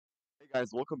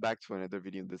Guys, welcome back to another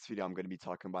video. In this video, I'm going to be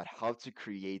talking about how to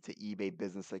create an eBay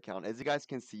business account. As you guys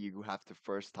can see, you have to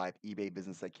first type eBay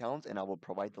business account, and I will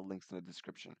provide the links in the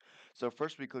description. So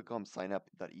first we click on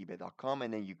signup.ebay.com,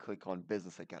 and then you click on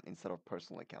business account instead of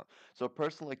personal account. So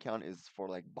personal account is for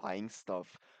like buying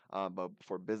stuff, but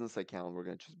for business account, we're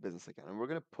going to choose business account, and we're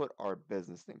going to put our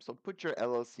business name. So put your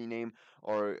LLC name,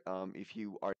 or if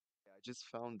you are I just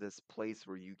found this place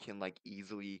where you can like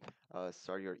easily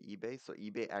start your eBay. So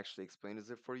eBay actually explains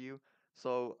it for you.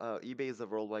 So eBay is a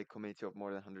worldwide community of more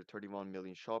than 131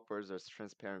 million shoppers. There's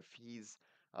transparent fees.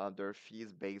 There are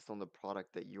fees based on the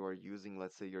product that you are using.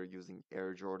 Let's say you're using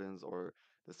Air Jordans or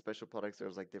the special products.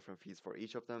 There's like different fees for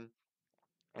each of them.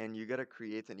 And you gotta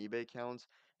create an eBay account.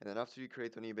 And then after you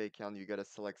create an eBay account, you gotta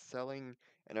select selling.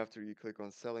 And after you click on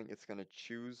selling, it's gonna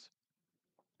choose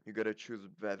you gotta choose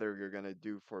whether you're gonna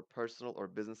do for personal or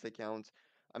business accounts.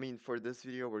 I mean, for this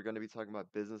video, we're gonna be talking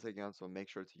about business accounts, so make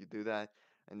sure to you do that.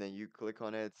 And then you click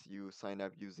on it, you sign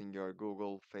up using your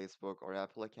Google, Facebook, or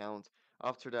Apple account.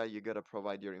 After that, you gotta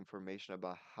provide your information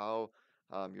about how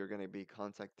you're gonna be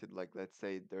contacted. Like, let's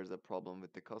say there's a problem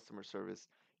with the customer service.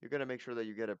 You gotta make sure that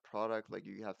you get a product. Like,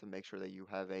 you have to make sure that you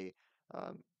have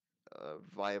um, a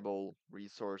viable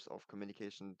resource of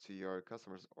communication to your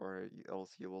customers, or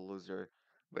else you will lose your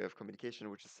way of communication,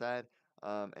 which is sad.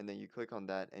 And then you click on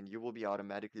that, and you will be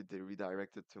automatically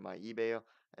redirected to my eBay,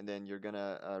 and then you're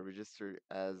gonna register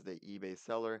as the eBay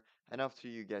seller. And after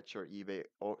you get your eBay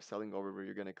selling overview,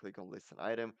 you're gonna click on list an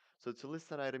item. So to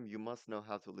list an item, you must know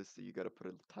how to list it. You gotta put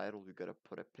a title, you gotta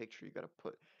put a picture, you gotta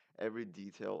put every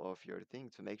detail of your thing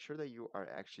to make sure that you are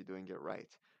actually doing it right.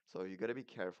 So you gotta be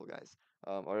careful, guys,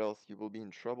 or else you will be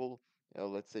in trouble.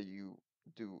 Let's say you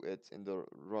do it in the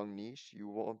wrong niche, you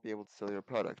won't be able to sell your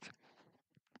product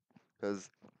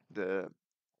because the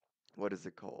what is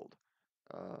it called?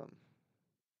 Um,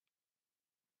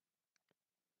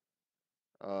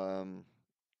 um,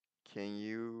 can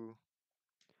you?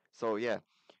 So yeah,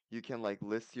 you can like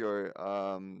list your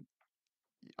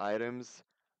items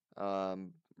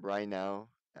right now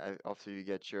after you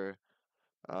get your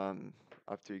um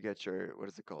what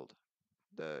is it called?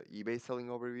 The eBay selling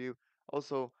overview.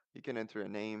 Also, you can enter a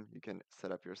name, you can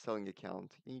set up your selling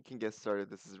account, and you can get started.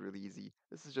 This is really easy.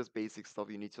 This is just basic stuff.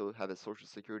 You need to have a social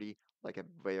security, like a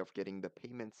way of getting the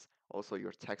payments, also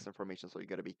your tax information, so you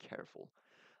gotta be careful.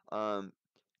 Um,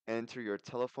 Enter your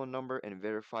telephone number and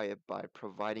verify it by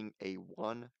providing a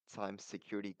one-time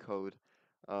security code.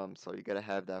 So you gotta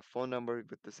have that phone number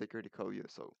with the security code.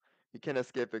 So you can't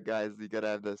escape it, guys. You gotta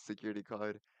have the security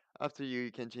code. After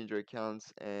you can change your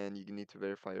accounts and you need to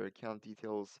verify your account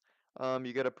details.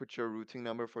 You gotta put your routing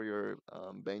number for your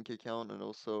bank account and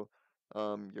also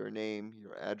your name,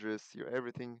 your address, your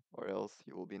everything, or else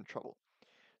you will be in trouble.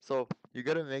 So you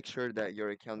gotta make sure that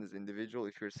your account is individual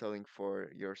if you're selling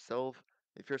for yourself.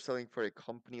 If you're selling for a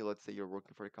company, let's say you're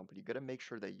working for a company, you gotta make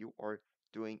sure that you are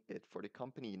doing it for the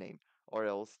company name, or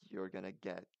else you're gonna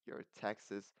get your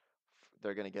taxes,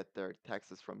 they're gonna get their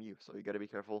taxes from you. So you gotta be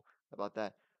careful about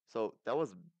that. So that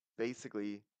was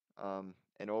basically an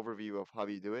overview of how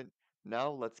you do it. Now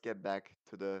let's get back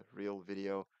to the real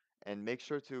video and make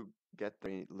sure to get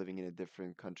there living in a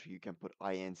different country. You can put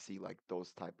INC like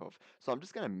those type of. So I'm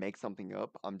just gonna make something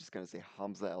up. I'm just gonna say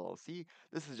Hamza LLC.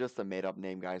 This is just a made up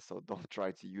name, guys, so don't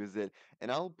try to use it.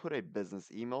 And I'll put a business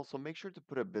email. So make sure to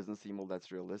put a business email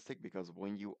that's realistic, because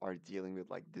when you are dealing with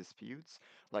like disputes,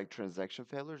 like transaction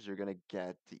failures, you're gonna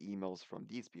get the emails from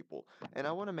these people. And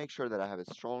I want to make sure that I have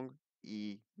a strong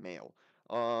email.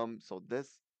 So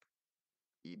this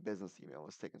business email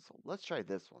is taken. So let's try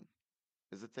this one.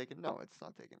 Is it taken? No, it's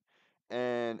not taken.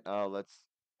 And let's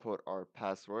put our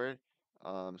password.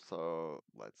 So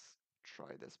let's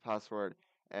try this password.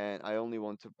 And I only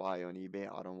want to buy on eBay.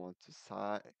 I don't want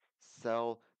to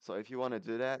sell. So if you want to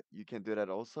do that, you can do that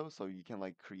also. So you can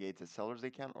like create a seller's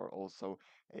account or also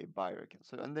a buyer account.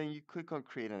 So and then you click on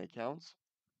create an account,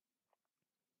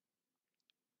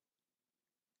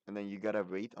 and then you gotta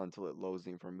wait until it loads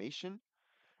the information.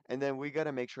 And then we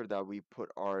gotta make sure that we put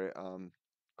our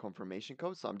confirmation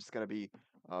code. So I'm just gonna be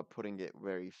putting it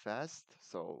very fast.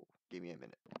 So give me a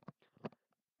minute.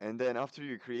 And then after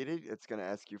you create it, it's gonna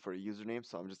ask you for a username.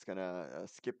 So I'm just gonna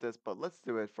skip this, but let's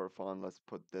do it for fun. Let's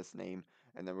put this name,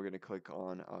 and then we're gonna click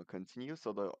on continue.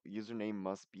 So the username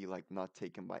must be like not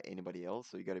taken by anybody else.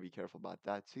 So you gotta be careful about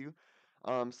that too.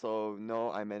 So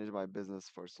no, I manage my business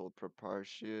for sole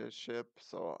proprietorship.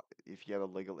 So if you have a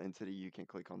legal entity, you can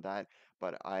click on that.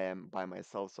 But I am by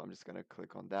myself, so I'm just gonna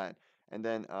click on that. And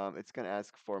then it's gonna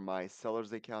ask for my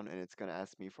seller's account, and it's gonna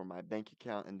ask me for my bank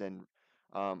account, and then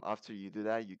after you do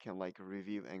that, you can like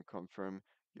review and confirm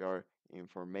your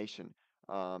information.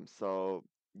 So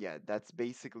yeah, that's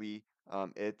basically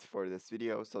it for this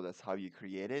video. So that's how you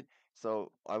create it.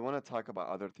 So I want to talk about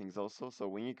other things also. So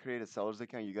when you create a seller's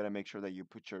account, you got to make sure that you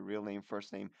put your real name,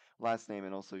 first name, last name,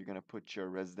 and also you're gonna put your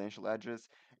residential address,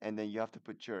 and then you have to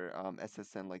put your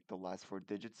SSN, like the last four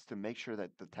digits, to make sure that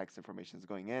the tax information is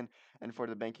going in. And for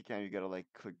the bank account, you gotta like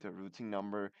click the routing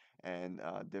number and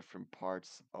different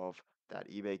parts of that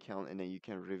eBay account, and then you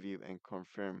can review and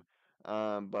confirm.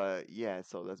 But yeah,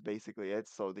 so that's basically it.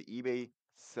 So the eBay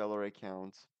seller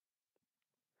account.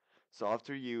 So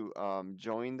after you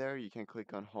join there, you can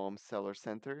click on Home Seller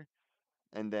Center,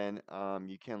 and then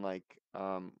you can like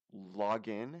log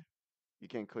in. You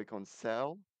can click on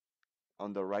Sell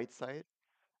on the right side,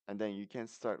 and then you can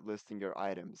start listing your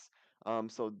items.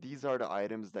 So these are the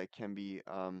items that can be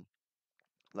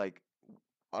like,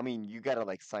 I mean, you gotta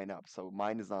like sign up. So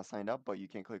mine is not signed up, but you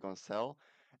can click on sell,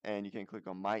 and you can click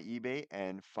on my eBay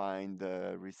and find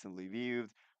the recently viewed,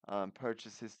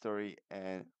 purchase history,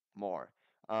 and more.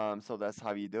 So that's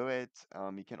how you do it.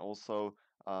 You can also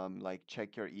like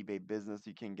check your eBay business.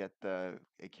 You can get the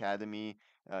academy.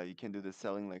 You can do the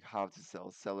selling, like how to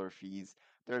sell, seller fees.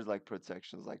 There's like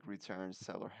protections like returns,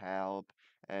 seller help,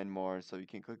 and more. So you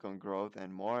can click on growth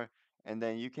and more, and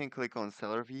then you can click on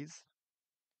seller fees,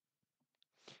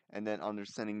 and then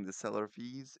understanding the seller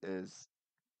fees is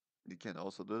you can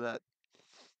also do that.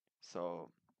 So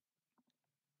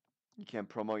you can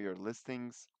promote your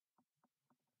listings.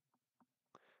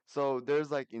 So there's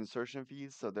like insertion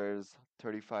fees. So there's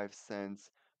 35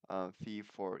 cents fee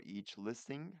for each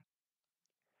listing.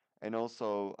 And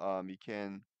also you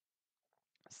can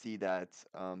see that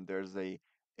there's a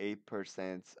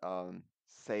 8%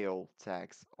 sale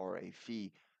tax or a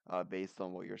fee based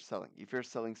on what you're selling. If you're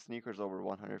selling sneakers over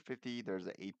 150, there's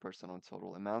an 8% on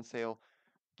total amount sale.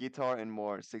 Guitar and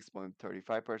more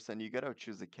 6.35%. You gotta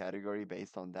choose a category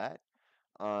based on that.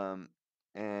 Um,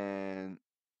 and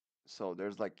so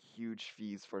there's like huge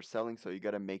fees for selling. So you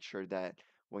gotta make sure that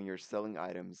when you're selling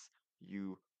items,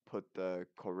 you put the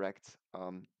correct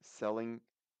selling,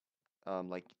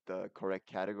 like the correct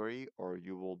category, or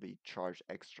you will be charged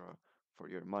extra for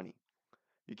your money.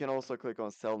 You can also click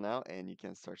on sell now and you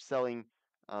can start selling.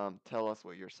 Tell us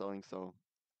what you're selling. So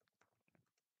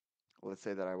let's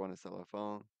say that I want to sell a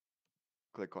phone.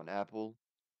 Click on Apple,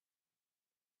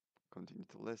 continue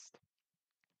to list.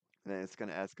 And then it's going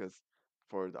to ask us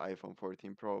for the iPhone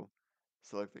 14 Pro.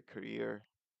 Select the carrier.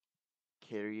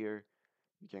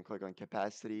 You can click on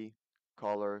capacity,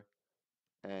 color,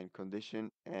 and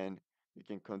condition, and you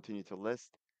can continue to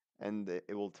list. And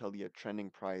it will tell you a trending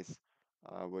price,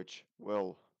 which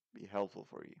will be helpful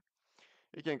for you.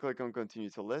 You can click on continue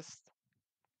to list,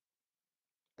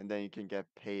 and then you can get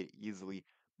paid easily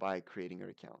by creating your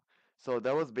account. So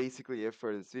that was basically it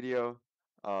for this video.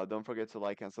 Don't forget to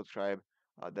like and subscribe.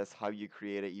 That's how you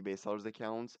create an eBay sellers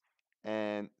account.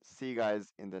 And see you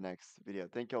guys in the next video.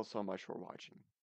 Thank you all so much for watching.